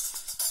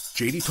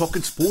JD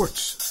Talking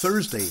Sports,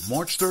 Thursday,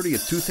 March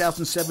 30th,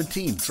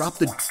 2017. Drop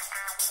the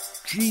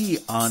G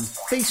on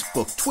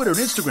Facebook, Twitter, and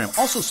Instagram.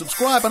 Also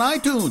subscribe on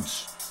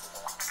iTunes.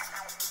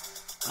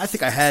 I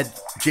think I had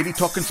JD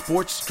Talking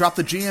Sports drop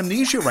the G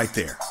amnesia right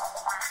there.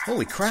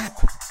 Holy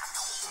crap.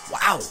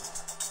 Wow.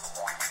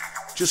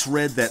 Just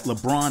read that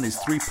LeBron is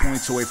 3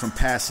 points away from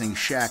passing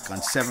Shaq on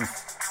 7th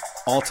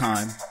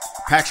all-time.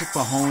 Patrick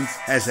Mahomes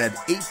has had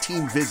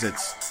 18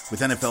 visits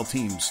with NFL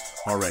teams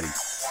already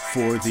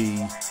for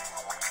the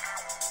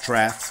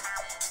draft.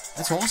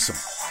 That's awesome.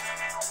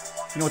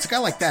 You know, it's a guy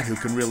like that who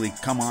can really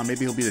come on.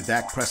 Maybe he'll be the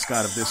Dak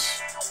Prescott of this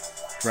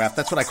draft.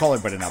 That's what I call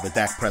everybody now, the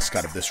Dak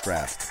Prescott of this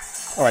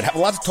draft. All right, have a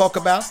lot to talk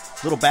about.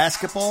 Little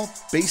basketball,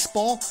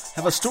 baseball.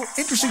 Have a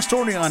interesting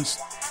story on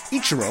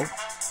Ichiro.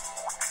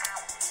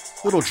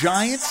 Little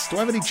Giants. Do I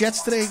have any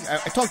Jets today?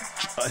 I talked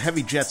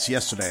heavy Jets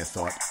yesterday, I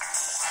thought.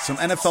 Some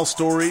NFL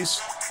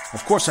stories.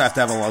 Of course, I have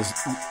to have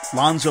a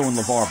Lonzo and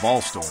LeVar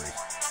Ball story.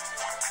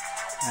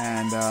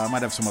 And I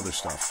might have some other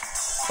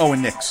stuff. Oh,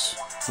 and Knicks.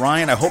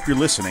 Ryan, I hope you're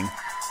listening.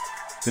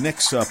 The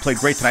Knicks played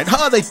great tonight.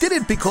 They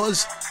didn't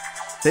because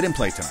they didn't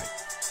play tonight.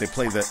 They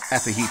play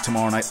at the Heat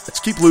tomorrow night.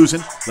 Let's keep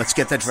losing. Let's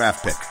get that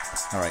draft pick.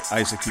 All right,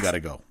 Isaac, you got to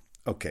go.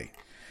 Okay.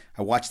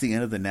 I watched the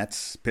end of the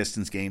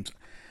Nets-Pistons games.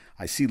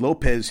 I see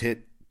Lopez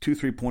hit 2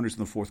 3-pointers in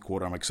the fourth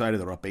quarter. I'm excited.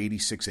 They're up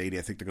 86-80.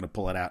 I think they're going to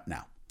pull it out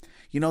now.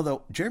 You know,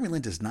 though, Jeremy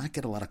Lin does not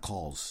get a lot of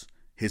calls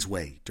his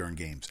way during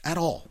games at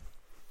all.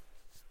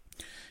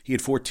 He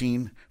had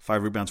 14,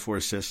 5 rebounds, 4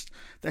 assists.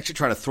 They actually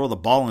tried to throw the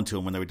ball into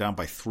him when they were down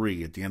by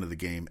 3 at the end of the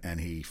game, and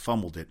he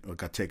fumbled it or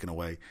got taken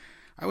away.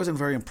 I wasn't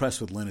very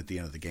impressed with Lin at the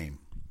end of the game.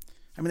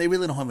 I mean, they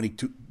really don't have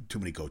too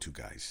many go-to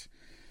guys.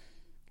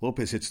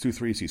 Lopez hits 2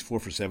 threes. He's 4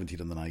 for 17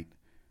 on the night.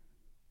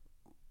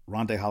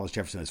 Rondé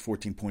Hollis-Jefferson has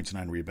 14 points,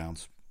 9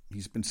 rebounds.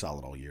 He's been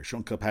solid all year.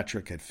 Sean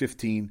Kilpatrick had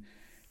 15,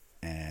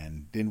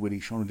 and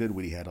Sean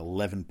Dinwiddie had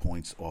 11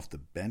 points off the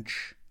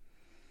bench.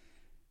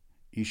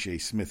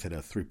 Ishe Smith hit a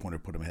 3-pointer,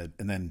 put him ahead.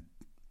 And then,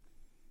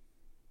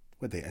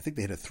 I think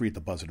they hit a 3 at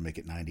the buzzer to make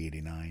it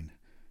 90-89.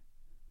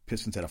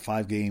 Pistons had a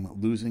 5-game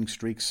losing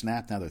streak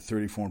snapped. Now they're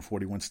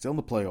 34-41, still in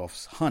the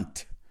playoffs.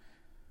 Hunt,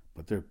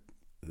 but they're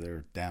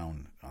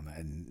down on that.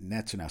 And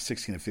Nets are now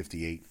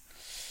 16-58.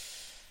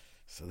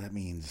 So that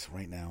means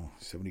right now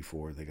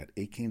 74. They got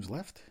 8 games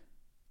left.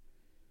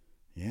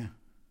 Yeah.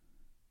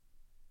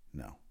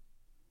 No.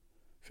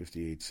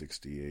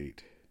 58-68.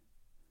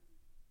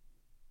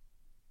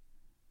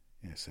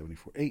 Yeah,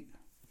 74. 8.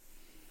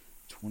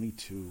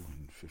 22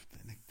 and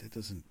 15.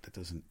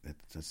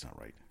 That's not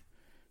right.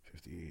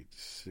 58,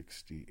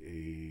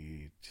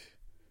 68,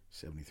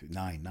 73.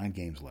 9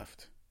 games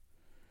left.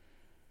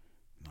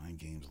 9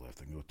 games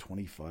left. I can go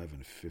 25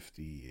 and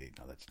 58.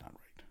 No, that's not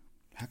right.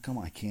 How come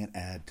I can't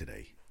add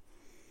today?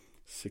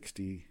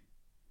 60,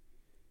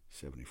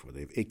 74.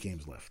 They have 8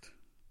 games left.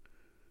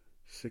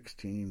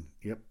 16,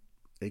 yep.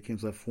 8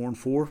 games left, 4 and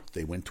 4.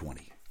 They win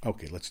 20.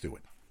 Okay, let's do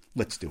it.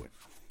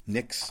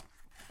 Knicks.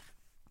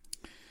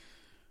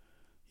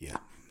 Yeah,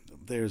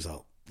 there's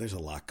a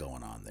lot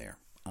going on there.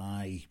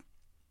 I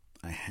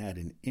had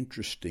an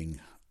interesting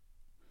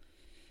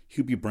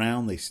Hubie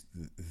Brown.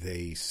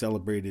 They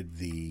celebrated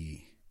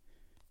the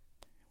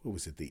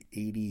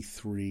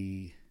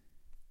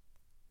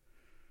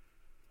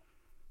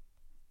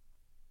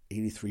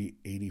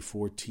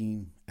 83-84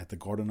 team at the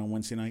Garden on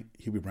Wednesday night.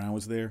 Hubie Brown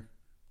was there.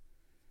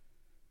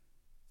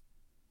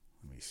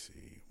 Let me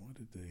see. What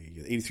did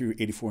they...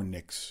 83-84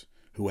 Knicks,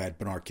 who had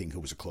Bernard King, who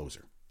was a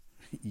closer.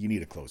 You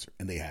need a closer,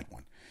 and they had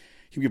one.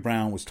 Hubie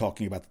Brown was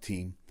talking about the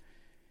team.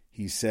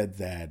 He said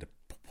that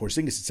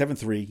Porzingis at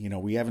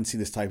 7'3", we haven't seen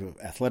this type of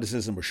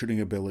athleticism or shooting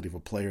ability of a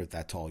player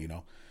that tall, He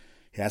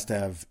has to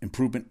have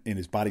improvement in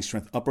his body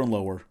strength, upper and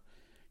lower,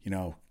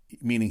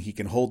 meaning he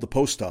can hold the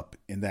post up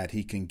in that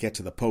he can get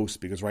to the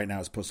post, because right now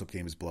his post-up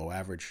game is below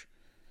average.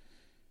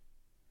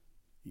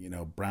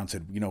 Brown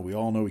said, we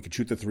all know he can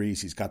shoot the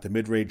threes. He's got the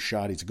mid-range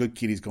shot. He's a good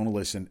kid. He's going to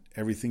listen.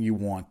 Everything you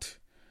want,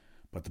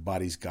 but the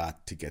body's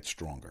got to get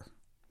stronger.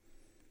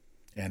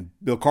 And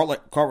Bill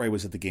Cartwright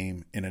was at the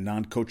game in a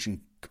non-coaching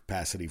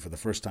capacity for the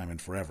first time in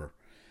forever.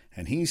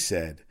 And he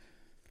said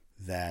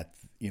that,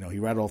 he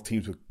rattled off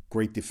teams with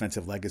great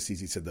defensive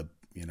legacies. He said the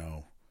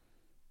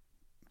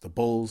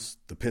Bulls,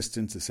 the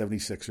Pistons, the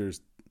 76ers,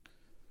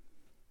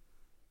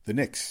 the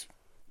Knicks,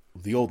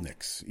 the old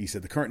Knicks. He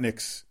said the current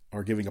Knicks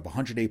are giving up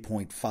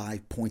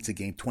 108.5 points a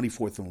game,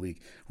 24th in the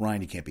league.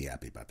 Ryan, you can't be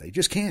happy about that. You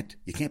just can't.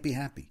 You can't be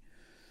happy.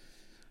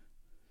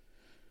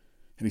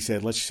 And he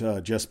said, let's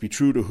just be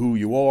true to who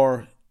you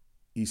are.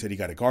 He said, you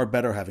got to guard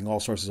better. Having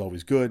all sources is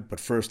always good. But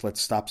first, let's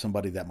stop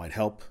somebody that might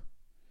help.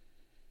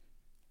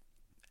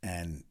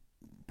 And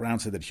Brown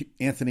said that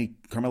Anthony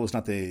Carmelo's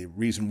not the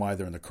reason why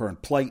they're in the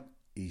current plight.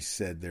 He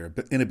said their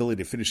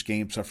inability to finish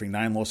games, suffering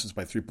 9 losses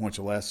by 3 points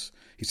or less.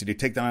 He said, you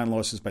take the 9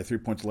 losses by 3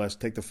 points or less,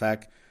 take the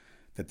fact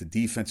that the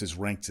defense is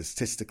ranked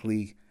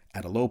statistically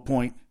at a low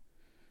point.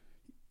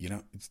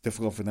 It's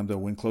difficult for them to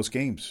win close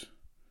games.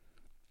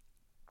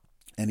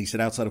 And he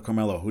said, outside of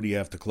Carmelo, who do you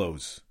have to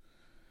close?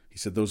 He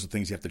said, those are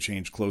things you have to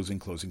change, closing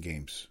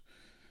games.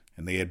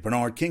 And they had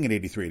Bernard King in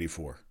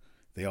 83-84.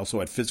 They also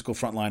had physical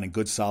front line and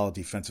good, solid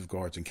defensive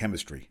guards and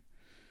chemistry.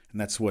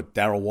 And that's what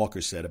Darrell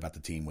Walker said about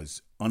the team,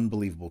 was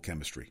unbelievable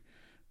chemistry.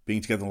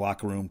 Being together in the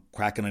locker room,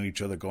 cracking on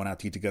each other, going out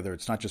to eat together.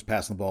 It's not just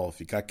passing the ball.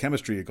 If you got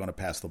chemistry, you're going to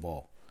pass the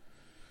ball.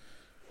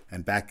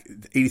 And back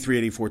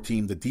 83-84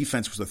 team, the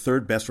defense was the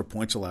third best for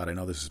points allowed. I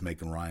know this is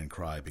making Ryan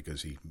cry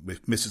because he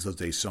misses those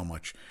days so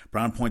much.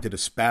 Brown pointed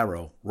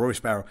to Rory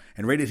Sparrow,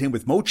 and rated him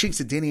with Mo Cheeks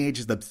and Danny Ainge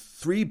as the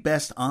three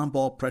best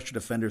on-ball pressure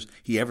defenders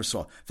he ever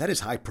saw. That is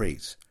high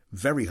praise,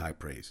 very high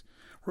praise.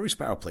 Rory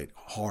Sparrow played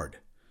hard.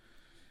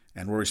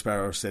 And Rory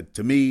Sparrow said,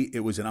 to me,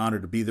 it was an honor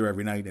to be there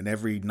every night, and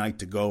every night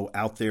to go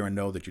out there and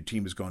know that your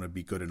team is going to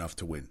be good enough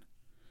to win.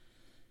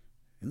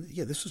 And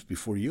yeah, this was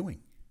before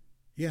Ewing.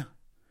 Yeah.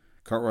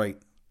 Cartwright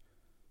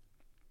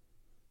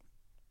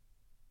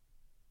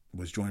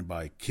was joined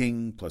by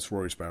King plus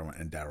Rory Sparrow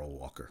and Darrell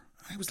Walker.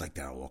 I was like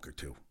Darrell Walker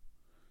too.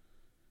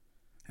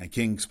 And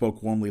King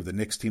spoke warmly of the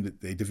Knicks team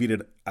that they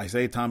defeated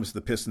Isaiah Thomas of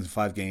the Pistons in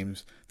 5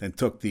 games, then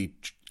took the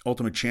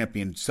ultimate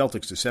champion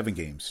Celtics to 7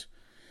 games.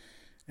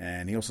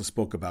 And he also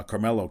spoke about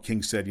Carmelo.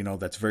 King said,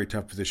 that's a very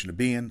tough position to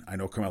be in. I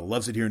know Carmelo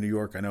loves it here in New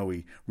York. I know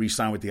he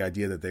re-signed with the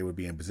idea that they would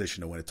be in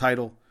position to win a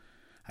title.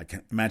 I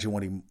can't imagine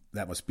what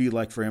that must be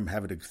like for him,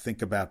 having to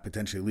think about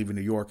potentially leaving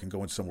New York and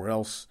going somewhere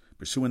else,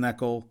 pursuing that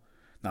goal.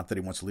 Not that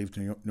he wants to leave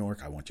New York.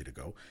 I want you to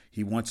go.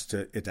 He wants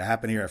it to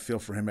happen here. I feel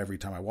for him every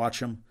time I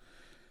watch him.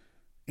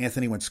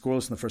 Anthony went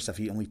scoreless in the first half.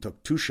 He only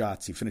took 2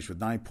 shots. He finished with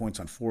 9 points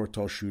on 4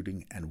 total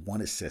shooting and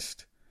 1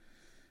 assist.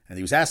 And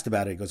he was asked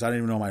about it. He goes, I don't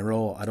even know my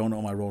role. I don't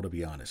know my role, to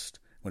be honest.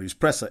 When he was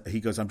pressed,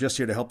 he goes, I'm just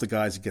here to help the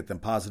guys and get them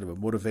positive and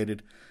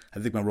motivated. I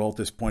think my role at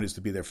this point is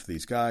to be there for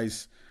these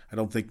guys. I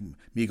don't think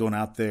me going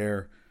out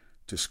there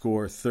to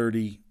score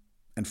 30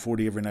 and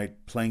 40 every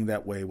night, playing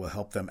that way, will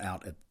help them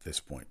out at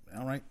this point.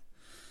 All right?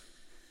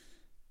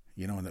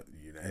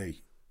 Hey,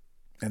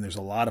 and there's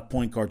a lot of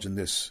point guards in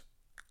this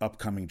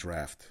upcoming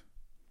draft.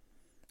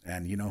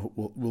 And,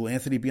 will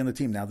Anthony be on the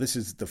team? Now, this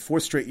is the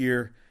 4th straight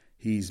year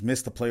he's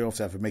missed the playoffs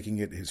after making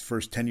it his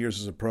first 10 years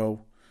as a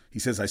pro. He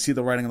says, I see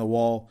the writing on the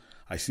wall.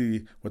 I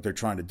see what they're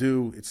trying to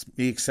do. It's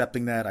me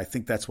accepting that. I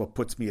think that's what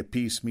puts me at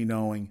peace, me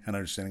knowing and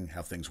understanding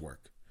how things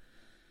work.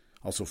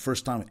 Also,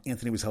 first time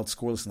Anthony was held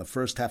scoreless in the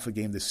first half of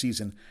the game this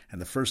season,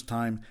 and the first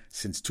time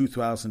since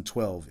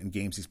 2012 in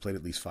games he's played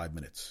at least 5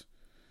 minutes.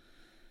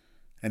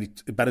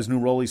 And about his new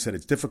role, he said,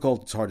 it's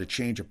difficult. It's hard to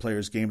change a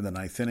player's game in the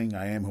 9th inning.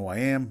 I am who I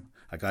am.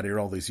 I got here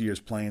all these years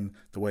playing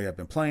the way I've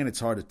been playing. It's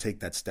hard to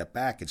take that step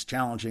back. It's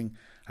challenging.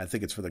 I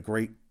think it's for the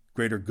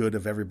greater good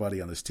of everybody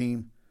on this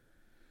team.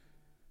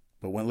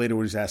 But when he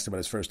was asked about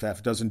his first half,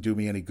 it doesn't do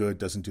me any good,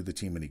 doesn't do the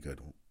team any good.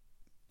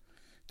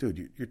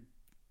 Dude, you're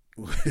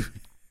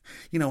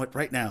you know what?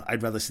 Right now,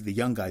 I'd rather see the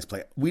young guys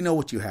play. We know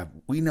what you have.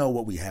 We know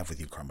what we have with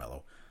you,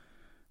 Carmelo.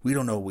 We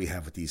don't know what we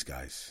have with these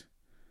guys.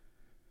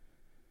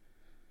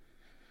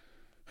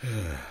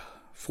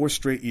 4th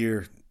straight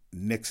year,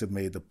 Knicks have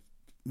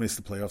missed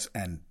the playoffs,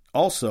 and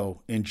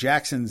also in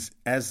Jackson's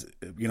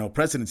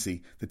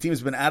presidency, the team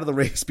has been out of the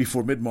race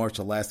before mid-March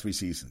the last 3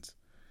 seasons.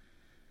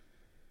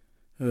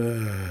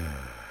 And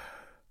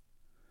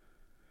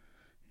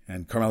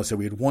Carmelo said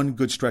we had one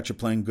good stretch of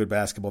playing good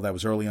basketball. That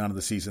was early on in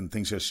the season.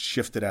 Things just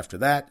shifted after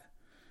that.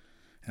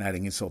 And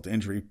adding insult to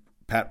injury,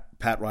 Pat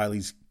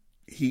Riley's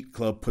Heat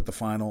club put the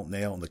final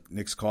nail in the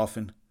Knicks'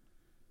 coffin.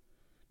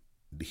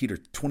 The Heat are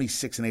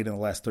 26-8 in the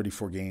last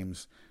 34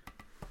 games.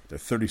 They're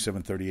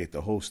 37-38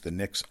 to host the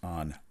Knicks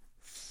on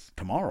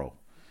tomorrow.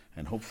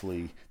 And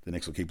hopefully the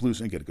Knicks will keep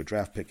losing, get a good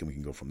draft pick, and we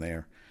can go from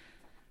there.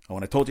 Oh,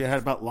 and I told you I had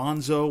about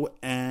Lonzo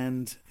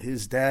and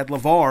his dad,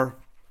 LeVar.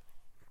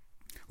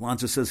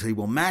 Lonzo says he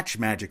will match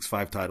Magic's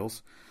 5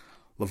 titles.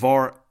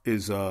 LeVar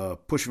is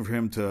pushing for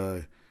him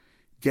to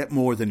get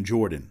more than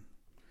Jordan.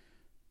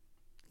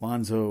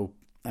 Lonzo,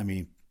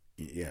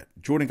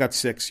 Jordan got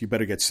 6. You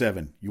better get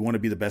 7. You want to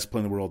be the best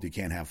player in the world. You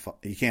can't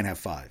have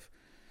 5.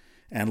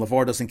 And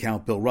LeVar doesn't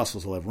count Bill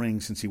Russell's 11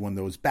 rings since he won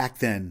those back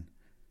then.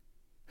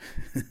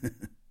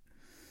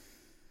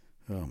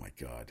 Oh my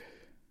God.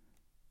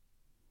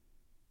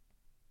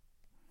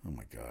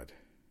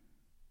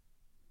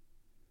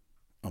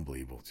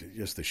 Unbelievable.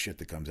 Just the shit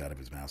that comes out of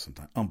his mouth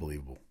sometimes.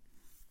 Unbelievable.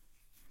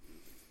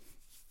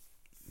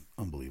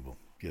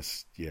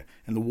 Yes, yeah.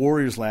 And the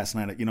Warriors last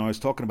night, I was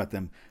talking about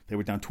them. They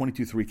were down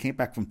 22-3, came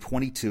back from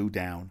 22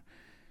 down.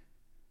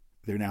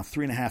 They're now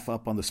 3.5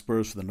 up on the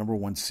Spurs for the number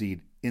 1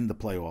 seed in the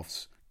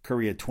playoffs.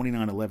 Curry had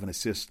 29-11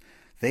 assists.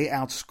 They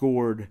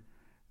outscored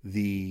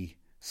the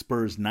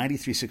Spurs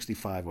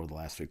 93-65 over the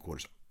last 3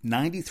 quarters.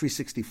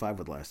 93-65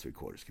 over the last 3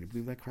 quarters. Can you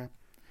believe that crap?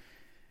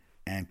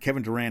 And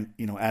Kevin Durant,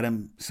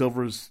 Adam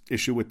Silver's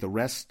issue with the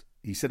rest,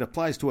 he said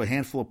applies to a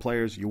handful of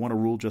players. You want a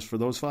rule just for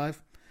those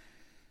 5?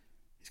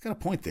 He's got a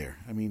point there.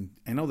 I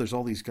know there's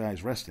all these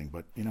guys resting,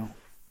 but,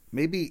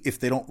 maybe if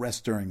they don't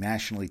rest during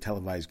nationally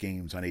televised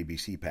games on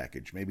ABC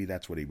package, maybe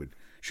that's what he would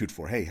shoot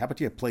for. Hey, how about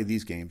you play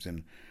these games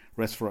and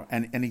rest for,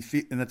 and that's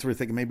what we're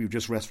thinking, maybe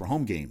just rest for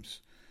home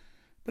games.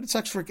 But it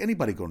sucks for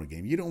anybody going to a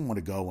game. You don't want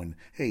to go and,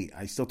 hey,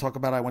 I still talk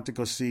about I went to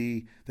go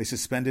see, they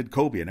suspended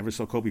Kobe. I never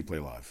saw Kobe play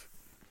live.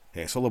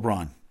 Hey, I saw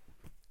LeBron.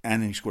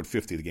 And then he scored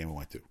 50 the game I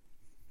went to.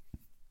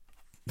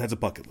 That's a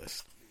bucket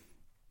list.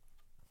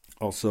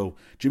 Also,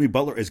 Jimmy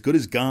Butler, as good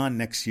as gone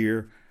next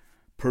year,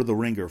 per the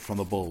Ringer from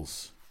the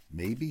Bulls.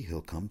 Maybe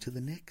he'll come to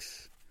the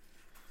Knicks.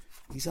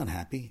 He's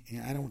unhappy.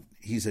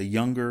 He's a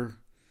younger,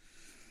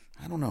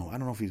 I don't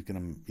know if he's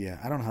going to,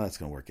 I don't know how that's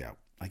going to work out.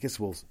 I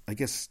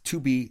guess to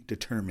be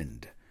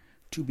determined.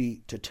 To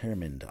be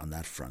determined on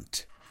that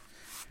front.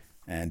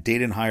 And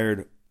Dayton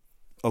hired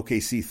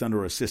OKC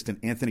Thunder assistant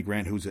Anthony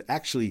Grant, who's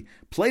actually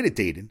played at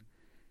Dayton,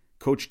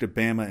 coached at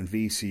Bama and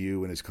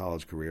VCU in his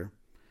college career.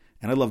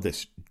 And I love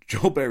this.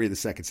 Joe Barry II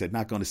said,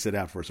 not going to sit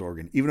out for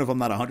Oregon. Even if I'm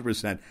not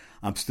 100%,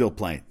 I'm still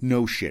playing.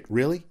 No shit.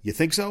 Really? You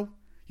think so?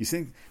 You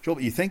think, Joe,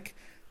 you think?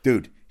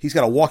 Dude, he's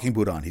got a walking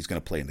boot on. He's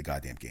going to play in the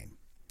goddamn game.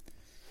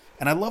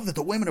 And I love that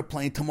the women are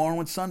playing tomorrow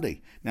and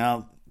Sunday.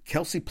 Now,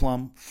 Kelsey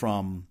Plum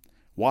from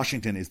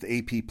Washington is the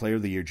AP Player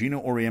of the Year.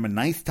 Gino Auriemma,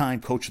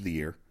 9th-time Coach of the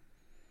Year.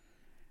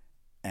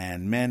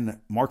 And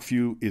men, Mark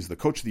Few is the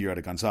Coach of the Year out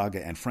of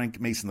Gonzaga, and Frank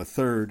Mason, the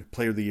 3rd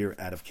Player of the Year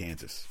out of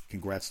Kansas.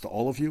 Congrats to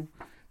all of you.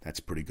 That's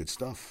pretty good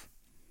stuff.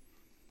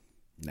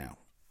 Now,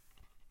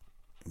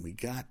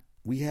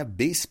 we have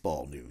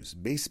baseball news.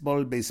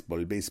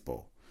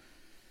 Baseball.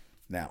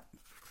 Now,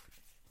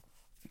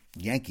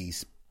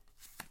 Yankees,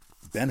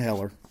 Ben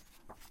Heller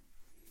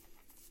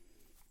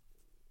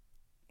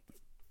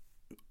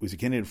was a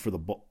candidate for the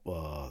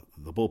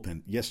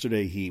bullpen.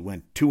 Yesterday, he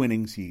went 2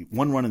 innings. He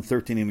 1 run in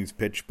 13 innings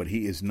pitched, but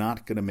he is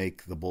not going to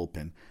make the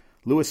bullpen.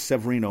 Luis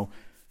Severino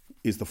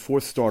is the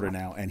 4th starter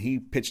now, and he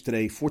pitched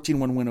today,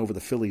 14-1 win over the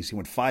Phillies. He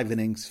went 5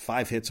 innings,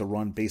 5 hits, a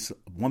run,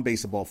 1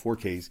 base, a ball, 4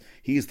 Ks.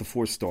 He is the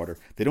 4th starter.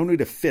 They don't need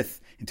a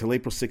 5th until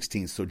April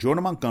 16th. So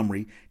Jordan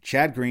Montgomery,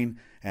 Chad Green,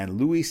 and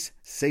Luis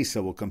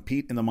Cessa will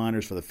compete in the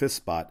minors for the 5th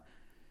spot.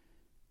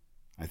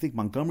 I think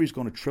Montgomery's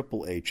going to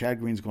Triple-A. Chad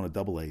Green's going to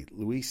Double-A.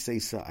 Luis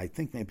Cessa, I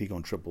think, maybe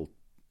going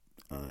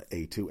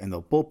Triple-A too. And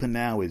the bullpen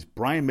now is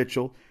Brian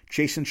Mitchell,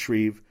 Chasen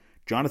Shreve,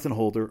 Jonathan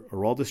Holder,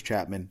 Aroldis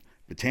Chapman,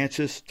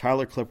 Betances,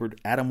 Tyler Clippard,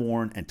 Adam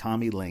Warren, and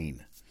Tommy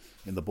Lane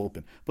in the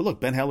bullpen. But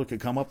look, Ben Heller could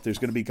come up. There's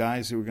going to be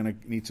guys who are going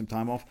to need some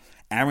time off.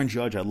 Aaron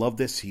Judge, I love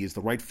this. He is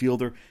the right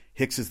fielder.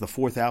 Hicks is the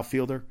 4th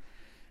outfielder.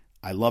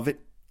 I love it.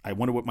 I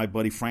wonder what my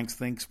buddy Frank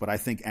thinks, but I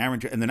think Aaron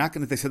Judge, and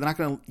they said they're not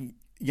going to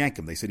yank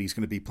him. They said he's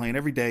going to be playing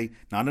every day,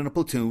 not in a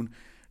platoon.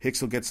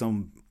 Hicks will get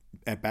some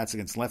at-bats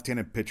against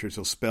left-handed pitchers.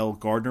 He'll spell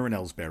Gardner and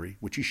Ellsbury,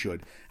 which he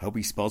should. I hope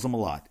he spells them a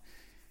lot.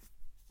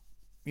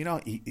 You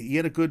know, he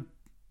had a good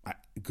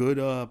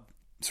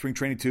spring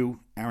training too,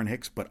 Aaron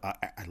Hicks, but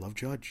I love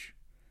Judge.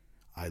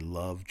 I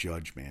love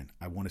Judge, man.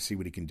 I want to see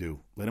what he can do.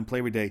 Let him play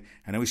every day.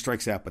 I know he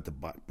strikes out, but the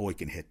boy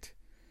can hit.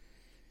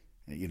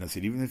 You know,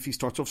 even if he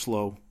starts off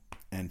slow,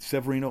 and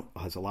Severino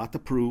has a lot to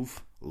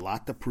prove.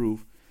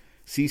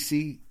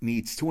 CC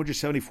needs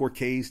 274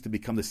 Ks to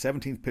become the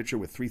 17th pitcher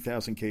with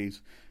 3,000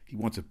 Ks. He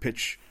wants to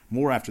pitch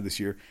more after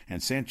this year.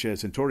 And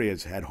Sanchez and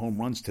Torres had home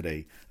runs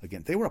today.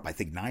 Again, they were up, I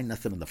think,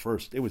 9-0 in the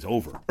first. It was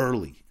over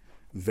early,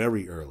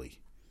 very early.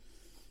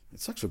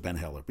 It sucks for Ben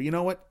Heller, but you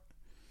know what?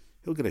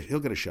 He'll get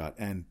a shot.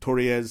 And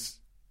Torres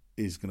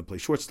is going to play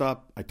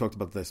shortstop. I talked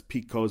about this.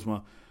 Pete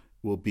Kozma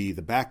will be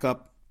the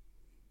backup,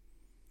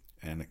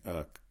 and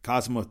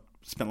Kozma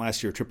spent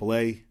last year at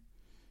AAA.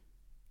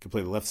 Can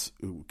play the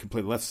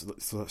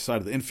left side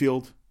of the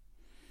infield,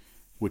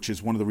 which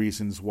is one of the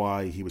reasons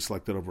why he was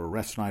selected over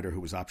Refsnyder,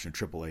 who was optioned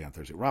AAA on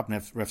Thursday. Rob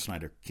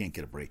Refsnyder can't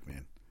get a break,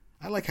 man.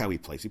 I like how he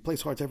plays. He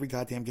plays hard every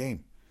goddamn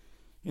game.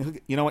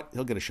 You know what?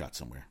 He'll get a shot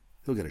somewhere.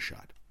 He'll get a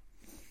shot.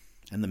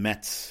 And the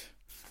Mets.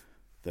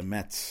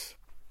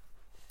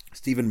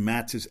 Steven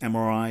Matz's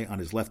MRI on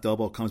his left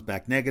elbow comes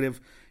back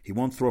negative. He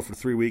won't throw for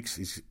 3 weeks.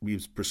 He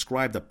was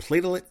prescribed a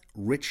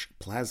platelet-rich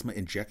plasma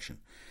injection.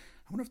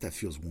 I wonder if that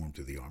feels warm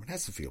through the arm. It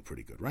has to feel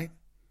pretty good, right?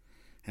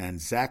 And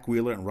Zach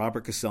Wheeler and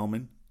Robert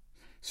Gesellman,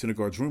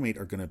 Syndergaard's roommate,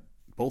 are going to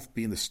both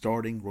be in the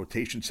starting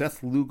rotation.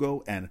 Seth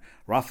Lugo and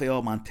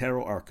Rafael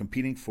Montero are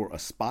competing for a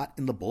spot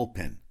in the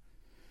bullpen.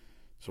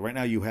 So right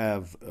now you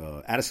have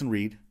Addison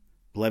Reed,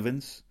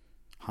 Blevins,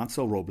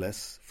 Hansel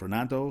Robles,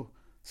 Fernando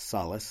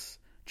Salas,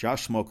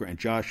 Josh Smoker, and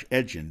Josh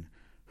Edgin,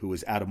 who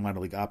is out of minor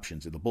league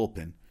options in the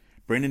bullpen.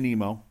 Brandon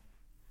Nimmo.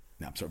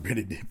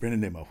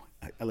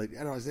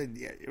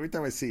 Every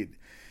time I see it.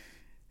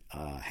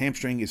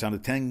 Hamstring is on a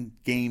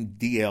 10-game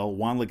DL.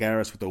 Juan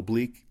Lagares with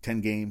oblique,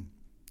 10-game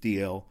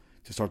DL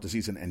to start the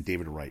season. And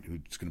David Wright,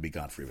 who's going to be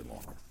gone for even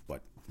longer.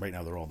 But right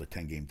now they're all in the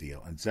 10-game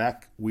DL. And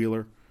Zach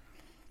Wheeler,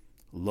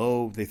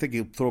 low. They think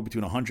he'll throw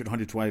between 100 and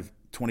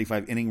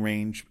 125 inning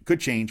range. Could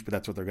change, but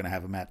that's what they're going to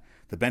have him at.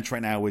 The bench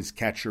right now is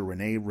catcher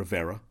Rene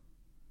Rivera.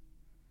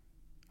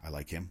 I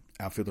like him.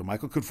 Outfielder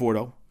Michael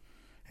Conforto.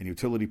 And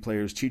utility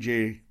players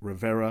TJ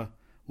Rivera,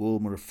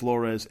 Wilmer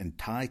Flores, and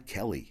Ty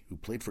Kelly, who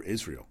played for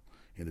Israel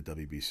in the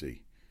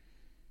WBC.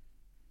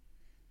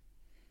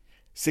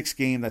 6th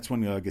game, that's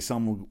when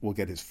Gesellman will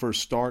get his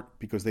first start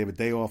because they have a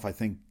day off. I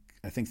think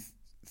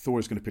Thor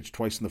is going to pitch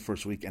twice in the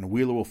first week, and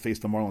Wheeler will face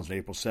the Marlins on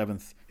April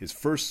 7th. His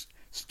first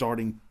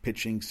starting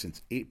pitching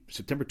since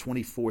September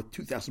 24th,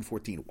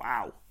 2014.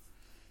 Wow.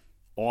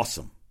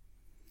 Awesome.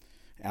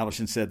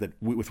 Alderson said that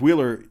with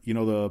Wheeler,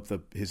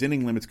 his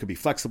inning limits could be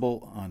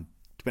flexible on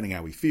depending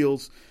how he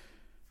feels.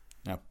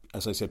 Now,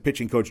 as I said,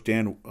 pitching coach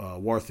Dan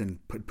Warthen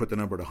put the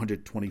number at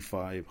 120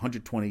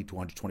 to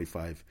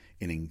 125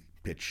 inning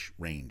pitch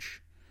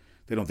range.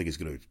 They don't think he's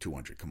going to go to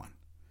 200. Come on.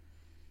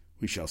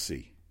 We shall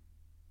see.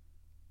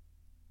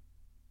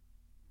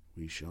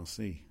 We shall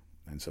see.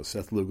 And so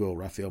Seth Lugo,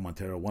 Rafael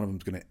Montero, one of them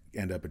is going to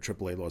end up at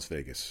AAA Las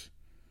Vegas.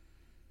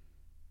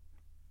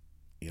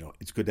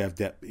 It's good to have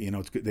depth.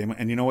 It's good.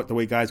 And you know what? The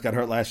way guys got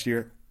hurt last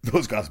year,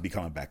 those guys will be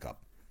coming back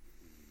up.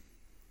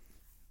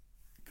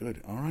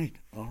 Good. All right.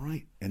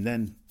 And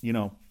then,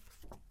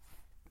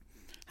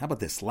 how about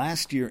this?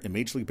 Last year in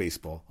Major League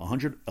Baseball,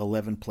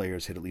 111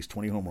 players hit at least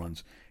 20 home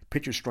runs.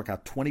 Pitchers struck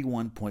out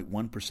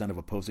 21.1% of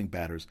opposing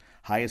batters,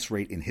 highest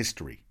rate in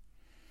history.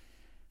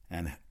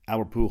 And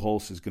Albert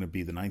Pujols is going to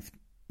be the 9th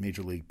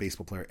Major League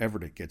Baseball player ever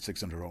to get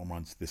 600 home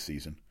runs this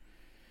season.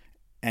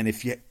 And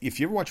if you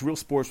ever watch Real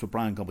Sports with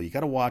Brian Gumbel, you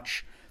got to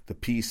watch the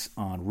piece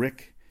on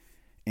Rick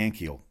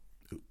Ankiel,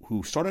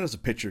 who started as a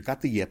pitcher, got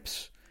the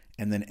yips,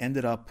 and then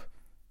ended up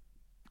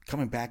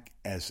coming back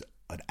as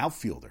an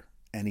outfielder.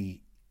 And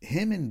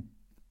him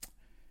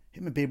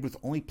and Babe Ruth,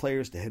 only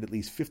players to hit at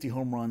least 50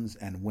 home runs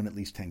and win at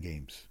least 10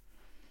 games.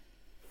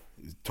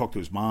 He talked to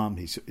his mom.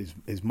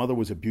 His mother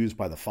was abused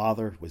by the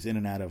father, was in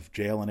and out of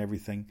jail and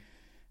everything.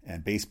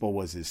 And baseball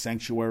was his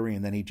sanctuary.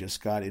 And then he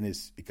just got in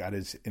his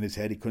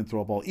head. He couldn't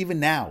throw a ball. Even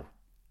now,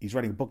 he's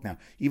writing a book now.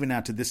 Even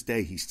now, to this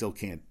day, he still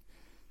can't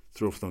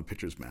throw from the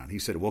pitcher's mound. He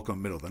said he woke up in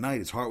the middle of the night.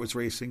 His heart was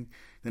racing.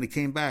 Then he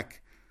came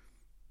back.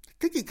 I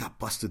think he got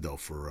busted, though,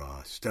 for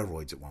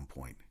steroids at one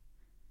point,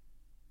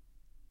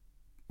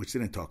 which they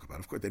didn't talk about.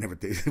 Of course, they never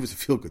did. It was a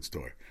feel-good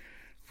story.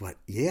 But,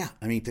 yeah,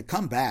 to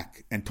come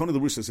back. And Tony La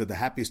Russa said the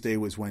happiest day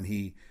was when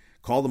he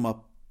called him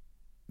up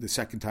the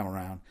second time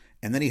around,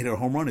 and then he hit a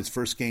home run his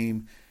first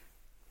game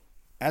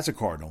as a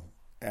Cardinal,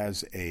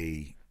 and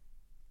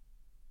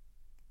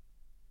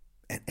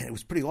it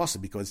was pretty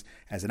awesome because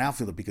as an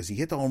outfielder, because he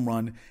hit the home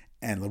run,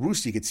 and La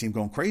Russa, you could see him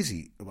going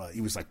crazy. He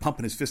was like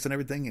pumping his fist and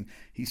everything, and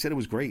he said it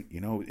was great.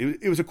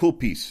 It was a cool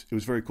piece. It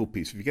was a very cool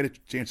piece. If you get a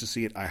chance to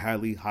see it, I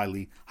highly,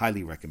 highly,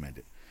 highly recommend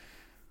it.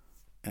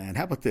 And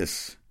how about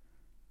this?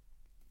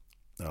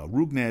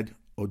 Rougned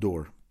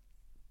Odor,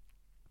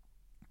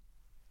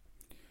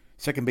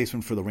 second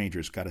baseman for the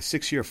Rangers, got a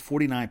 6-year,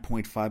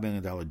 $49.5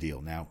 million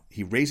deal. Now,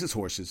 he raises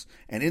horses,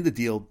 and in the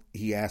deal,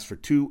 he asked for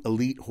 2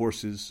 elite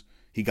horses.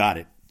 He got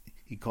it.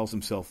 He calls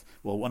himself,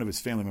 one of his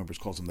family members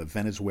calls him the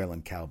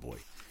Venezuelan Cowboy.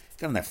 He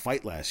got in that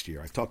fight last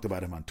year. I talked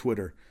about him on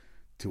Twitter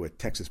to a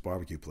Texas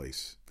barbecue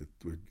place that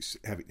were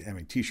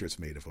having T-shirts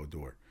made of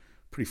Odor.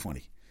 Pretty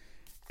funny.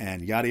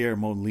 And Yadier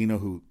Molina,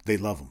 who they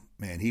love him.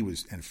 Man, he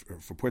was, and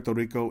for Puerto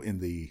Rico in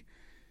the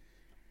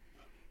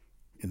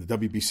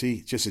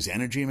WBC, just his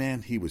energy,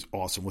 man, he was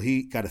awesome. Well,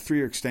 he got a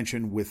 3-year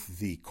extension with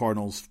the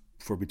Cardinals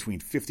for between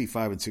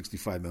 $55 and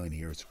 $65 million a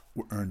year.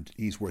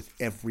 He's worth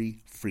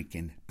every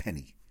freaking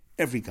penny.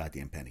 Every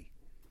goddamn penny.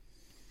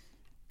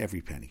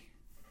 Every penny.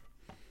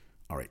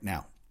 All right,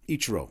 now,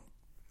 Ichiro.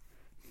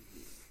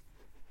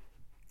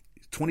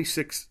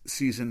 26th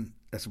season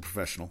as a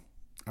professional.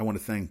 I want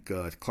to thank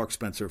Clark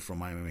Spencer from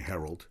Miami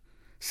Herald.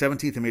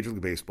 17th in Major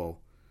League Baseball.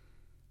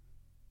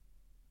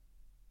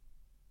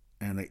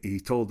 And he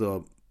told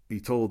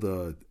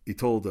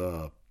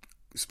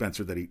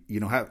Spencer that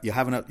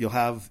you'll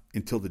have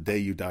until the day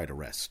you die to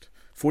rest.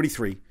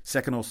 43,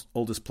 second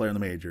oldest player in the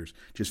majors,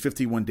 just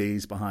 51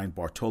 days behind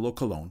Bartolo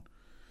Colon.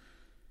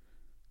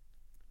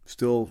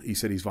 Still, he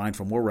said he's vying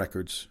for more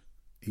records.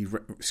 He's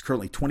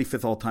currently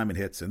 25th all-time in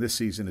hits, and this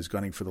season is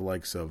gunning for the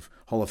likes of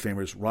Hall of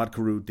Famers Rod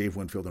Carew, Dave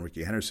Winfield, and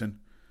Rickey Henderson.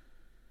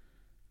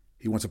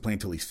 He wants to play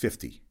until he's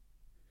 50.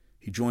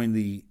 He joined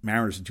the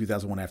Mariners in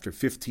 2001 after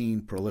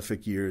 15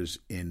 prolific years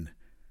in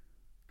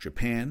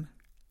Japan.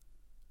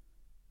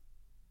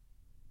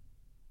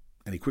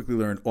 And he quickly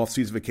learned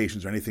off-season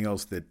vacations or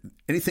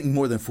anything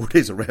more than 4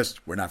 days of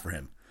rest were not for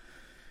him.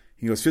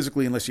 He goes,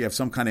 physically, unless you have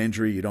some kind of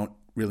injury, you don't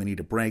really need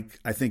a break.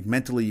 I think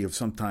mentally you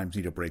sometimes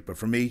need a break. But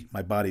for me,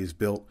 my body is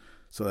built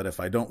so that if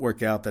I don't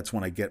work out, that's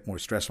when I get more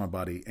stress on my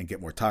body and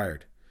get more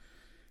tired.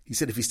 He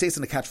said if he stays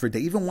on the couch for a day,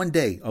 even one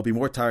day, I'll be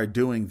more tired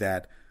doing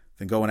that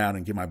than going out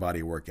and give my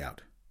body a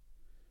workout.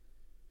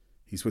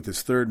 He's with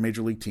his 3rd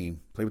major league team,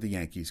 played with the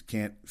Yankees,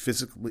 can't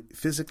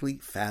physically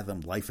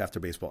fathom life after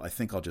baseball. I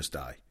think I'll just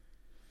die.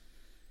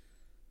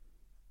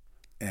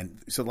 And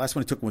so the last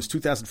one he took was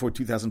 2004,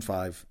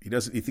 2005.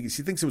 He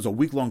thinks it was a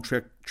week-long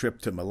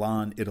trip to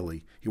Milan,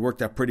 Italy. He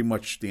worked out pretty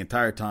much the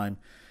entire time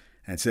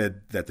and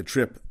said that the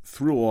trip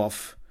threw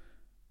off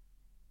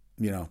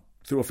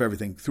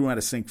everything, threw him out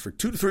of sync for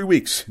 2 to 3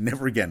 weeks.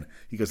 Never again.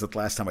 He goes, that's the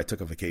last time I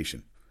took a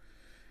vacation.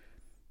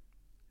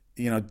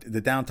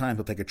 The downtime,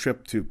 he'll take a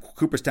trip to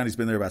Cooperstown. He's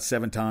been there about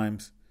 7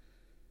 times.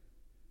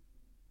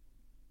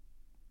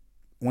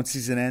 once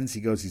season ends,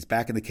 he goes, he's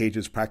back in the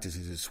cages,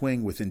 practices his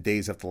swing within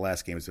days after the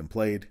last game has been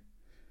played.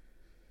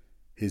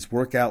 His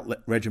workout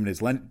regimen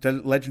is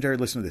legendary.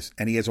 Listen to this.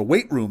 And he has a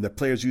weight room that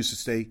players use to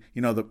stay,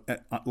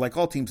 like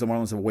all teams, the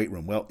Marlins have a weight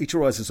room. Well,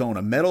 Ichiro has his own,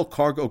 a metal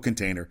cargo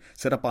container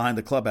set up behind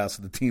the clubhouse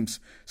of the team's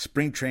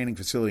spring training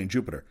facility in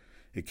Jupiter.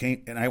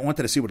 And I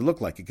wanted to see what it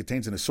looked like. It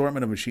contains an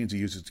assortment of machines he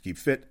uses to keep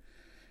fit.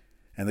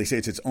 And they say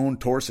it's its own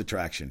tourist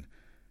attraction.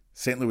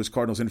 St. Louis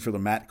Cardinals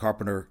infielder Matt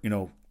Carpenter,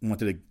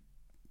 wanted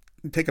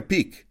to take a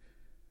peek.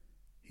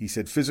 He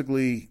said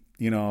physically,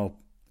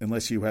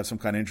 unless you have some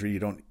kind of injury, you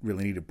don't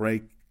really need a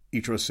break.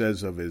 Ichiro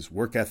says of his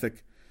work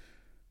ethic,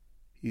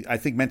 I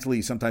think mentally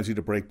you sometimes need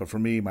a break, but for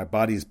me, my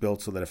body is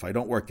built so that if I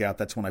don't work out,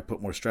 that's when I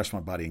put more stress on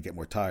my body and get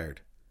more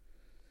tired.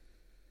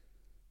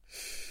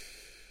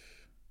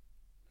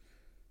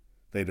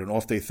 They had an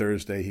off day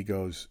Thursday. He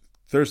goes,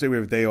 Thursday we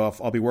have a day off.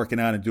 I'll be working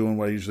out and doing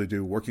what I usually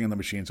do, working on the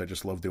machines. I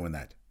just love doing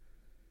that.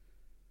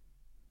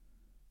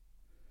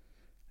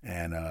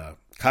 And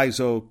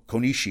Kaizo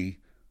Konishi,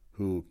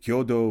 who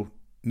Kyodo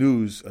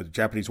News, a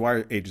Japanese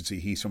wire agency,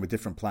 he's from a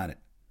different planet.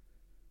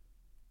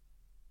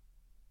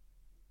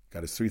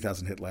 Got his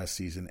 3,000 hit last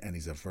season, and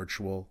he's a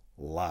virtual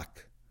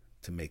lock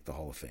to make the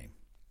Hall of Fame.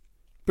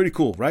 Pretty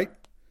cool, right?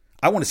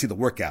 I want to see the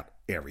workout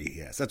area he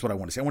has. That's what I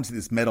want to see. I want to see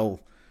this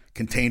metal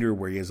container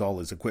where he has all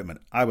his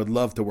equipment. I would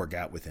love to work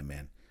out with him,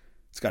 man.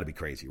 It's got to be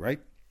crazy, right?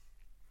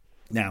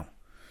 Now,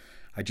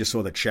 I just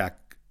saw that Shaq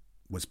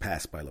was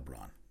passed by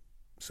LeBron.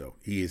 So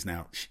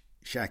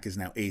Shaq is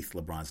now 8th,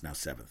 LeBron's now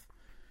 7th.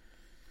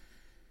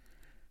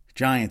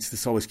 Giants,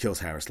 this always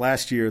kills Harris.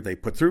 Last year, they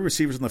put 3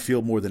 receivers on the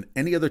field more than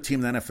any other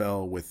team in the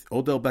NFL, with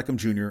Odell Beckham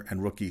Jr.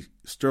 and rookie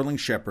Sterling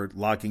Shepard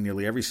logging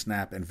nearly every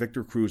snap, and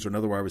Victor Cruz,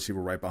 another wide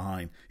receiver, right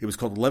behind. It was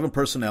called 11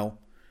 personnel,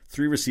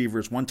 3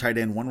 receivers, 1 tight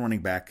end, 1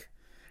 running back.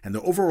 And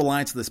the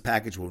over-reliance of this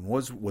package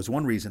was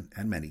one reason,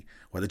 and many,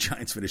 why the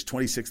Giants finished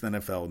 26th in the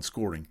NFL in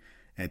scoring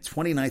and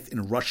 29th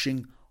in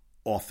rushing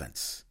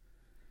offense.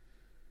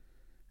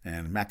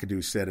 And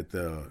McAdoo said at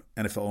the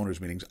NFL owners'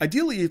 meetings,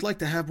 ideally, you'd like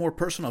to have more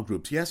personnel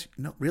groups. Yes?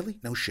 No, really?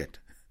 No shit.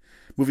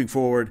 Moving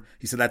forward,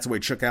 he said that's the way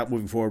it shook out.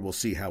 Moving forward, we'll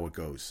see how it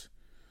goes.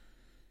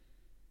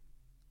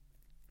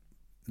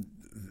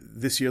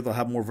 This year, they'll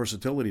have more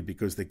versatility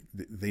because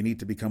they need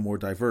to become more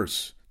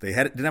diverse. They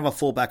didn't have a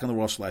fullback on the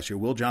roster last year.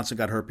 Will Johnson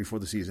got hurt before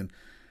the season,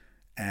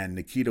 and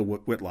Nikita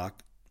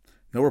Whitlock.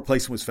 No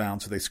replacement was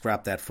found, so they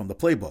scrapped that from the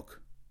playbook.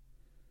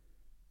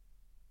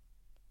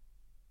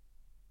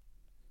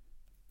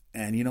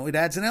 And, it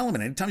adds an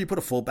element. Anytime you put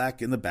a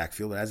fullback in the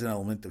backfield, it adds an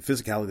element of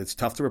physicality that's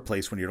tough to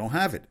replace when you don't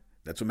have it.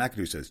 That's what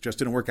McAdoo says. Just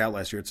didn't work out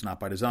last year. It's not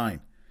by design.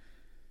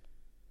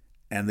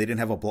 And they didn't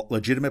have a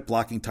legitimate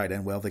blocking tight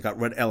end. Well, they got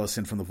Red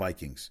Ellison from the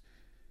Vikings.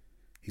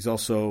 He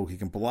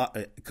can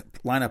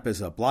line up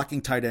as a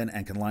blocking tight end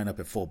and can line up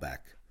at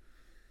fullback.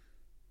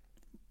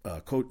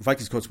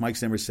 Vikings coach Mike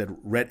Zimmer said,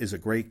 Rhett is a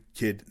great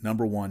kid,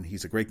 number 1.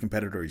 He's a great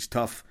competitor. He's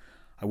tough.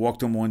 I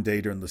walked to him one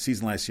day during the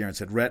season last year and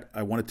said, Rhett,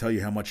 I want to tell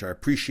you how much I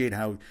appreciate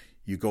how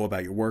you go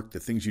about your work, the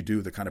things you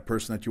do, the kind of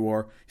person that you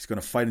are. He's going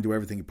to fight and do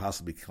everything he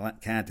possibly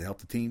can to help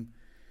the team.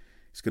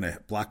 He's going to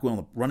block well in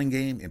the running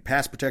game, in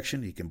pass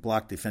protection. He can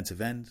block defensive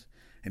ends.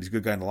 And he's a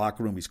good guy in the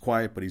locker room. He's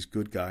quiet, but he's a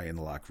good guy in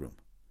the locker room.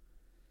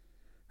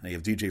 And you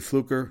have DJ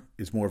Fluker,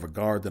 is more of a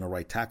guard than a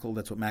right tackle.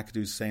 That's what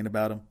McAdoo's saying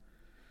about him.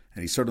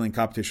 And he's certainly in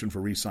competition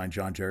for re-sign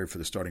John Jerry for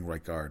the starting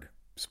right guard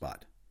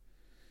spot.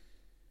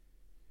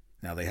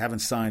 Now, they haven't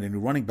signed a new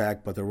running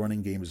back, but their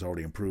running game is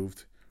already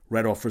improved.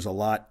 Rhett offers a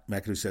lot.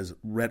 McAdoo says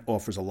Rhett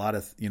offers a lot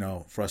of,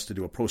 for us to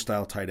do a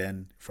pro-style tight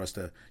end, for us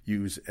to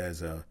use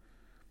as a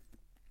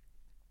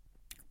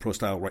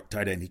pro-style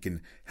tight end. He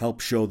can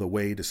help show the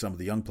way to some of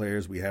the young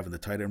players we have in the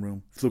tight end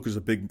room. Fluker's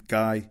a big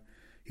guy.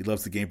 He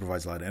loves the game,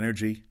 provides a lot of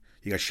energy.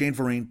 You got Shane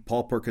Vereen,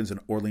 Paul Perkins, and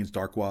Orleans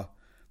Darkwa.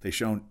 They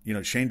shown,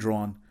 Shane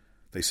Drawn,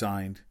 they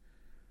signed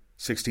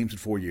 6 teams in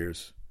 4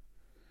 years.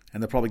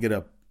 And they'll probably get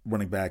a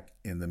running back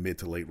in the mid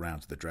to late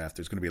rounds of the draft.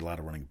 There's going to be a lot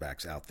of running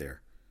backs out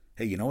there.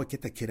 Hey, you know what?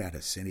 Get that kid out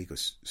of San Diego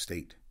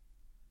State.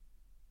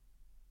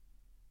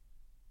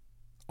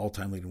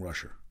 All-time leading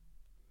rusher.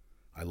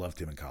 I loved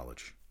him in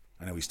college.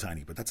 I know he's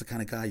tiny, but that's the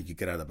kind of guy you could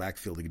get out of the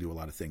backfield. He could do a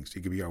lot of things. He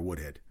could be our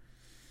Woodhead.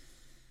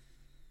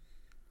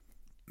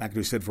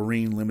 McAdoo said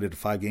Vereen limited to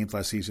 5 games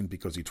last season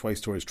because he twice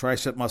tore his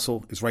tricep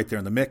muscle, is right there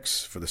in the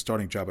mix for the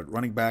starting job at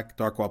running back.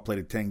 Darkwa played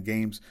in 10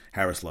 games.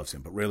 Harris loves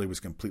him, but rarely was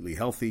completely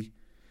healthy.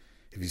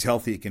 If he's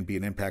healthy, he can be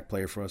an impact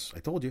player for us. I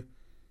told you.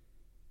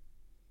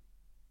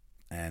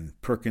 And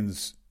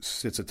Perkins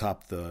sits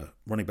atop the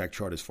running back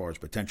chart as far as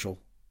potential.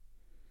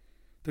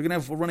 They're going to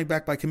have a running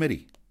back by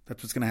committee.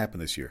 That's what's going to happen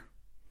this year.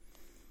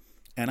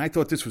 And I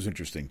thought this was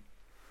interesting.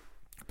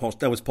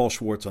 That was Paul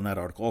Schwartz on that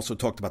article. Also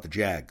talked about the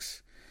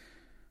Jags.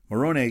 Doug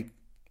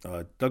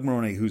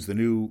Marrone, who's the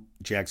new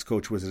Jags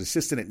coach, was an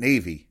assistant at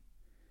Navy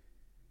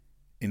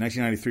in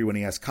 1993 when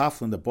he asked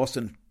Coughlin, the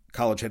Boston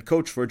College head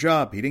coach, for a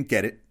job. He didn't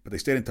get it, but they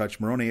stayed in touch.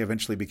 Marrone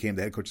eventually became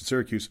the head coach at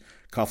Syracuse,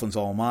 Coughlin's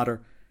alma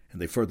mater, and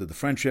they furthered the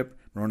friendship.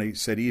 Marrone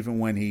said even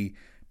when he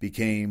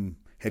became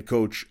head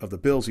coach of the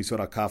Bills, he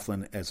sought out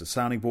Coughlin as a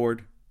sounding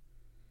board.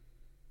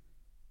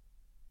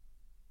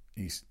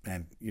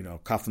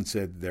 Coughlin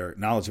said their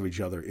knowledge of each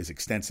other is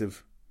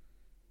extensive.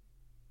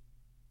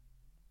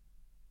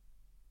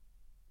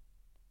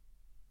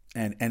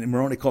 And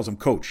Maroney calls him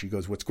coach. He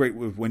goes, what's great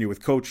when you're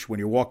with coach, when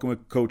you're walking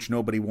with coach,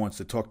 nobody wants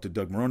to talk to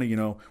Doug Maroney, you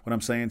know what I'm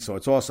saying? So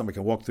it's awesome. I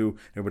can walk through,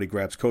 everybody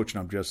grabs coach, and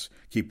I'm just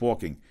keep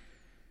walking.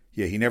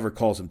 Yeah, he never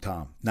calls him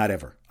Tom. Not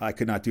ever. I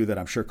could not do that.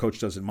 I'm sure coach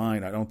doesn't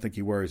mind. I don't think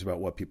he worries about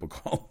what people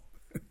call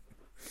him.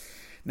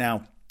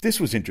 Now, this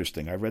was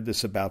interesting. I read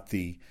this about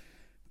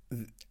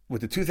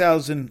with the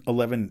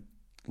 2011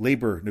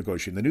 labor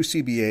negotiation, the new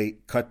CBA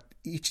cut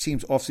each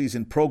team's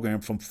offseason program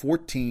from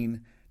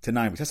 14 to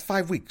 9 weeks. That's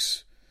 5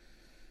 weeks,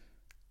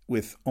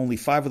 with only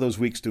 5 of those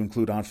weeks to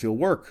include on-field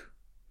work.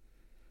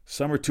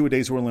 Summer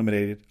two-a-days were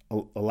eliminated.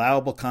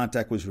 Allowable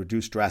contact was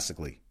reduced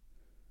drastically.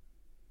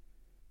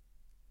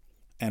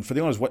 And for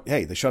the owners,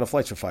 they shut off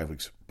flights for 5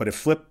 weeks. But it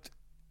flipped,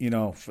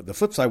 for the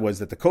flip side was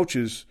that the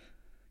coaches,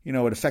 it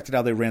affected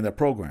how they ran their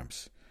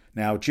programs.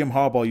 Now, Jim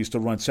Harbaugh used to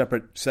run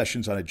separate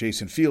sessions on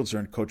adjacent fields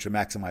during coach to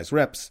maximize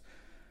reps.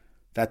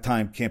 That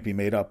time can't be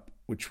made up,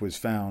 which was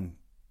found,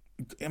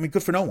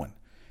 good for no one.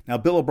 Now,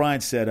 Bill O'Brien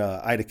said,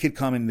 I had a kid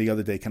come in the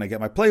other day. Can I get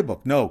my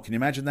playbook? No. Can you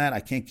imagine that? I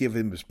can't give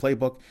him his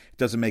playbook. It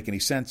doesn't make any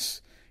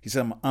sense. He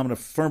said, I'm a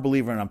firm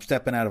believer, and I'm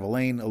stepping out of a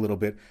lane a little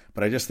bit,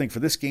 but I just think for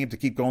this game to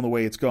keep going the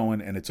way it's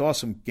going, and it's an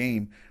awesome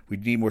game, we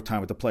need more time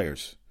with the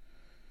players.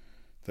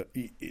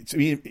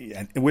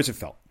 And where's it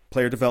felt?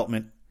 Player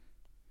development,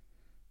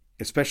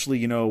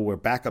 especially, where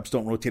backups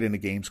don't rotate into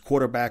games,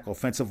 quarterback,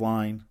 offensive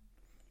line.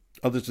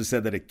 Others have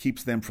said that it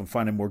keeps them from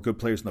finding more good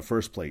players in the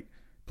first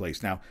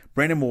place. Now,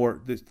 Brandon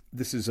Moore,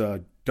 this is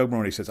Doug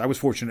Maroney says, I was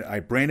fortunate. I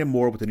had Brandon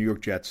Moore with the New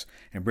York Jets,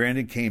 and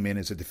Brandon came in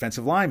as a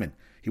defensive lineman.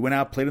 He went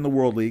out, played in the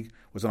World League,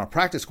 was on our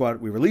practice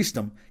squad. We released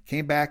him,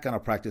 came back on our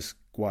practice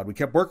squad. We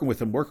kept working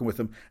with him,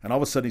 and all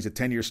of a sudden he's a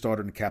 10-year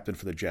starter and captain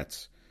for the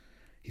Jets.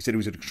 He said he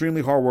was an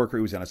extremely hard worker.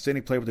 He was an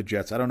outstanding player with the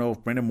Jets. I don't know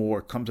if Brandon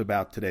Moore comes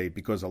about today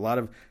because a lot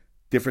of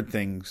different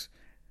things,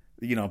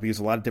 at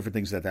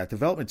that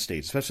development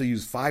stage, especially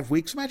use 5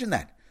 weeks. Imagine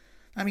that.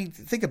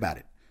 Think about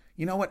it.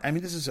 You know what?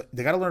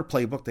 They got to learn a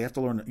playbook. They have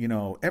to learn,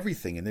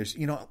 everything. And there's,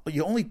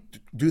 you only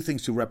do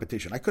things through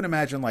repetition. I couldn't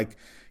imagine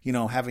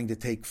having to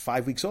take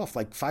 5 weeks off,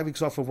 5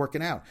 weeks off of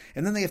working out.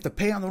 And then they have to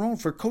pay on their own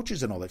for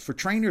coaches and all that, for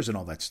trainers and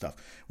all that stuff.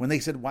 When they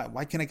said,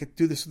 why can't I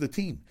do this with the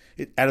team?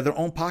 Out of their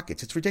own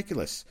pockets. It's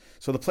ridiculous.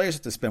 So the players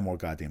have to spend more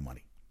goddamn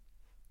money.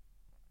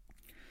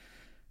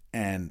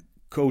 And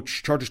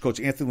Chargers coach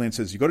Anthony Lynn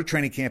says, you go to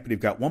training camp and you've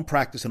got one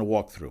practice and a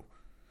walkthrough.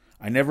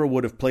 I never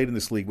would have played in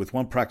this league with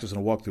one practice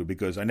and a walkthrough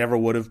because I never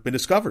would have been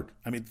discovered.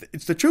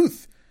 It's the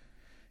truth.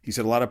 He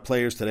said a lot of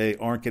players today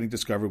aren't getting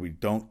discovered. We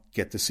don't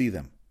get to see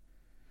them.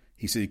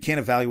 He said you can't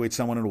evaluate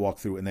someone in a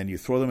walkthrough and then you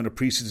throw them in a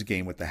preseason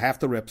game with the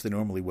half the reps they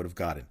normally would have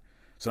gotten.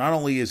 So not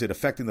only is it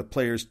affecting the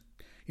players,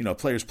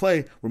 players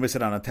play, we're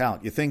missing out on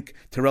talent. You think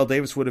Terrell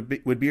Davis would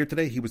be here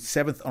today? He was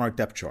 7th on our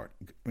depth chart.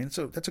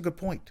 So that's a good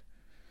point.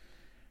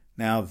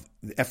 Now,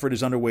 the effort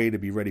is underway to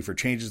be ready for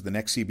changes the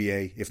next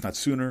CBA, if not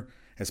sooner,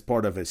 as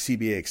part of a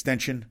CBA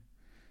extension.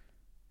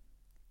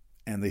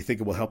 And they think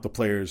it will help the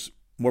players,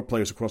 more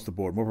players across the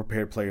board, more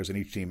prepared players in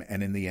each team,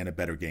 and in the end, a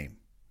better game.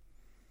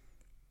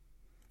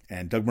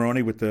 And Doug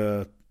Maroney with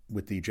the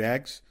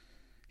Jags,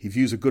 he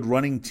views a good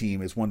running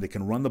team as one that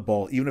can run the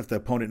ball, even if the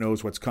opponent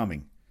knows what's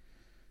coming.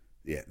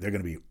 Yeah, they're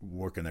going to be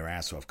working their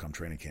ass off come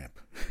training camp.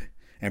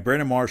 And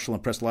Brandon Marshall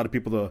impressed a lot of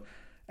people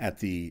at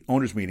the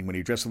owners' meeting when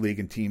he addressed the league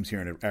and teams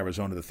here in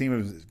Arizona. The theme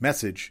of his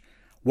message,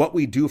 what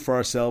we do for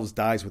ourselves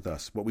dies with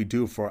us. What we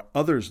do for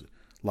others'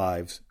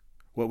 lives,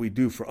 what we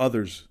do for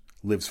others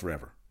lives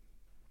forever.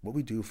 What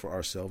we do for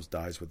ourselves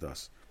dies with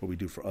us. What we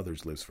do for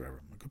others lives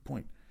forever. Good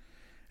point.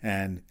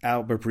 And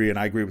Albert Bria and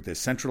I agree with this.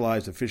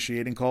 Centralized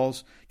officiating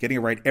calls, getting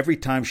it right every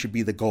time should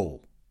be the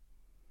goal.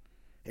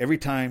 Every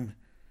time.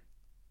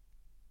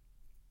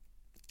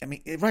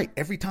 Right,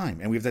 every time.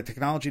 And we have the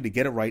technology to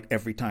get it right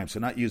every time. So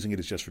not using it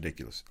is just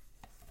ridiculous.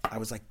 I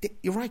was like,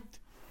 you're right.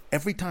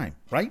 Every time,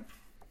 right?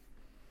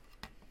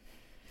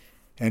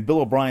 And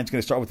Bill O'Brien's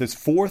going to start with his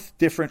 4th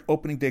different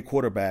opening day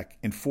quarterback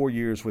in 4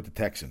 years with the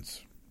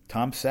Texans.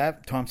 Tom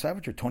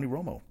Savage or Tony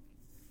Romo?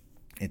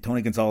 And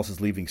Tony Gonzalez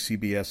is leaving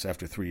CBS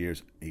after 3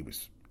 years.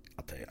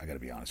 I'll tell you, I got to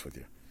be honest with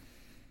you.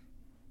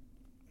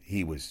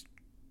 He was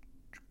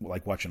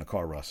like watching a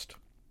car rust.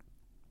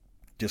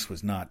 Just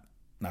was not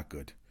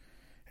good.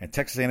 And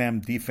Texas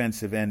A&M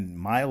defensive end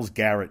Myles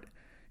Garrett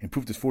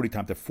improved his 40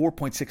 time to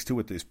 4.62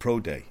 at his pro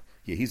day.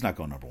 Yeah, he's not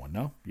going number 1,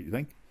 no? You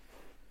think?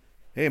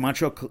 Hey,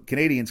 Montreal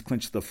Canadiens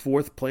clinched the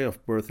 4th playoff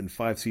berth in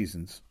 5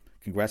 seasons.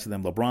 Congrats to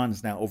them. LeBron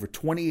is now over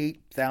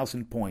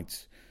 28,000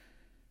 points,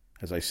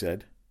 as I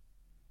said.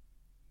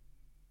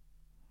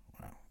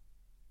 Wow.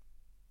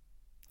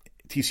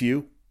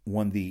 TCU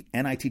won the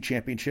NIT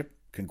championship.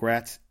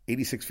 Congrats.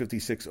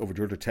 86-56 over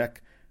Georgia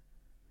Tech.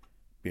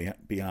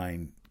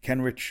 Behind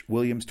Kenrich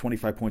Williams,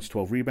 25 points,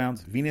 12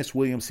 rebounds. Venus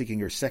Williams, seeking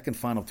her second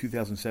final of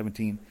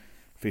 2017,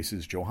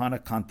 faces Johanna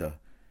Konta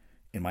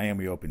in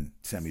Miami Open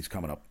semis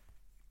coming up.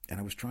 And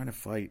I was trying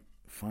to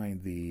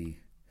find the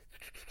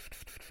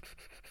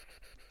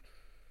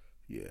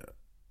Yeah.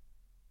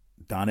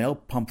 Donnell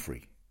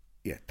Pumphrey.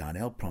 Yeah,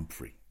 Donnell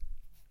Pumphrey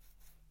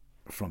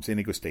from San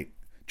Diego State.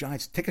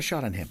 Giants, take a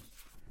shot on him.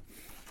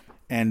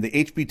 And the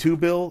HB2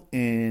 bill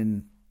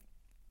in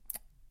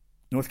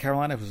North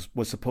Carolina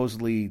was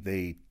supposedly,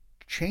 they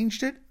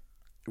changed it.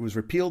 It was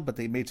repealed, but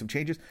they made some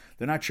changes.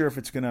 They're not sure if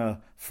it's going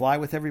to fly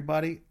with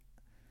everybody.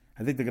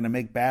 I think they're going to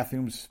make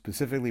bathrooms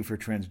specifically for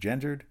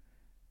transgendered.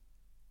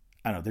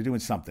 I don't know. They're doing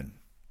something.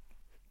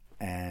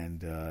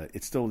 And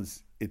it still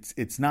is.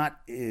 It's not.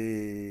 This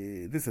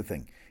is the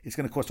thing. It's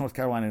going to cost North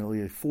Carolina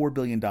nearly $4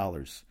 billion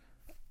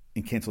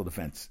in cancel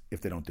defense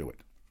if they don't do it.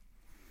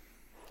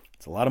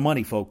 It's a lot of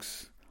money,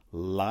 folks.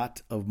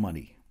 Lot of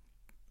money.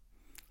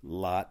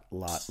 Lot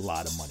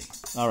of money.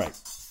 All right.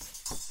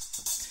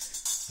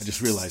 I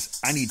just realized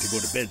I need to go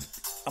to bed.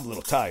 I'm a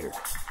little tired.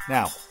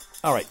 Now,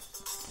 all right.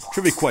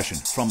 Trivia question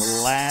from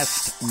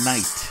last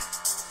night.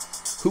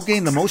 Who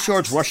gained the most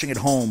yards rushing at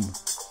home?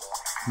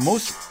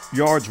 Most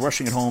yards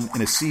rushing at home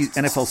in a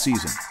NFL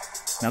season.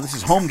 Now, this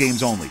is home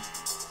games only.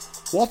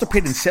 Walter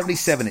Payton,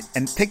 77.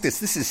 And take this.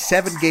 This is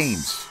 7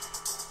 games.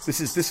 This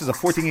is a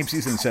 14-game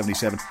season in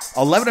 77.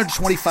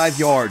 1,125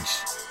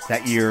 yards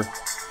that year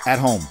at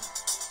home.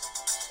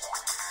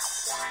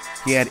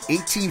 He had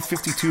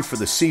 1852 for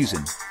the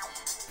season.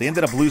 They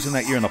ended up losing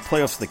that year in the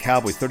playoffs to the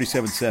Cowboys,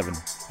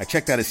 37-7. I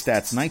checked out his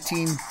stats.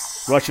 19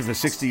 rushes for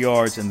 60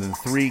 yards and then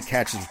 3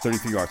 catches for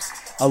 33 yards.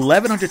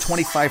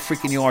 1,125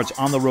 freaking yards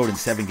on the road in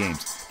 7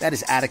 games. That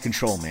is out of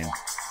control, man.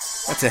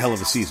 That's a hell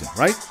of a season,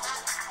 right?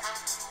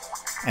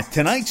 And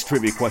tonight's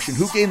trivia question,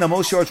 who gained the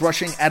most yards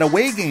rushing at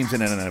away games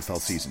in an NFL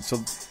season? So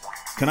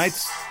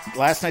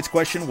last night's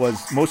question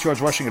was most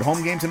yards rushing at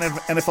home games in an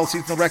NFL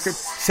seasonal record.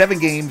 7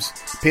 games,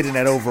 Payton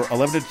at over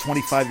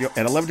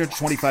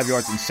 1,125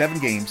 yards in 7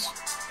 games.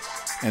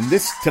 And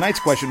tonight's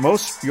question,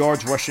 most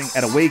yards rushing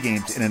at away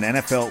games in an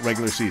NFL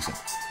regular season.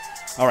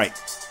 All right,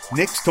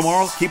 Knicks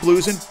tomorrow, keep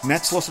losing.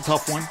 Nets lost a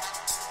tough one.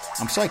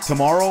 I'm psyched.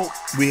 Tomorrow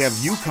we have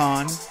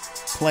UConn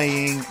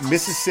playing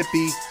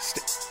Mississippi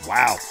State.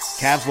 Wow,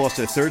 Cavs lost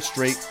their 3rd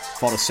straight,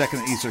 fought a second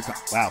at Eastern.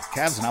 Wow,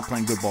 Cavs are not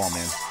playing good ball,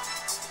 man.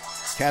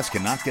 Cavs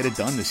cannot get it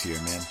done this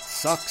year, man.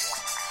 Sucks.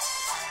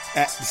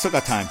 Still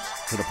got time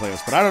for the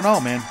playoffs, but I don't know,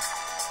 man.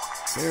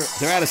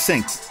 They're out of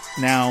sync.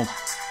 Now,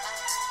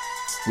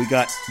 we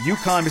got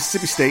UConn,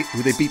 Mississippi State,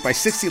 who they beat by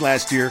 60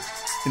 last year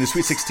in the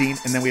Sweet 16,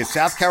 and then we have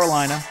South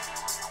Carolina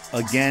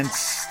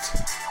against.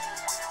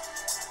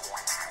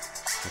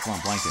 Come on,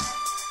 blanking.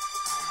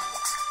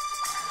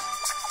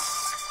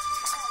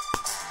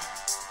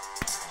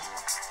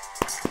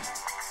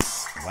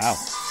 Wow,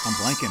 I'm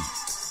blanking.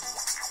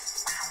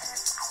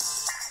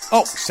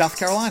 Oh, South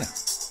Carolina.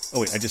 Oh,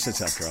 wait, I just said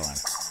South Carolina.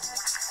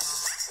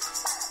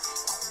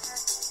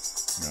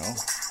 No.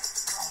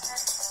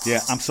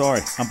 Yeah, I'm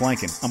sorry. I'm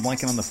blanking. on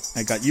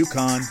I got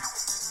UConn,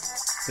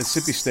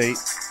 Mississippi State,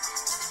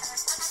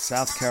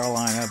 South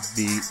Carolina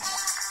beat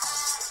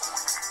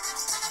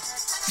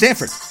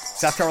Stanford.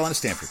 South Carolina,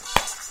 Stanford.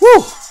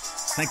 Woo!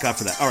 Thank God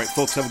for that. All right,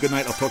 folks, have a good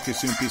night. I'll talk to you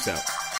soon. Peace out.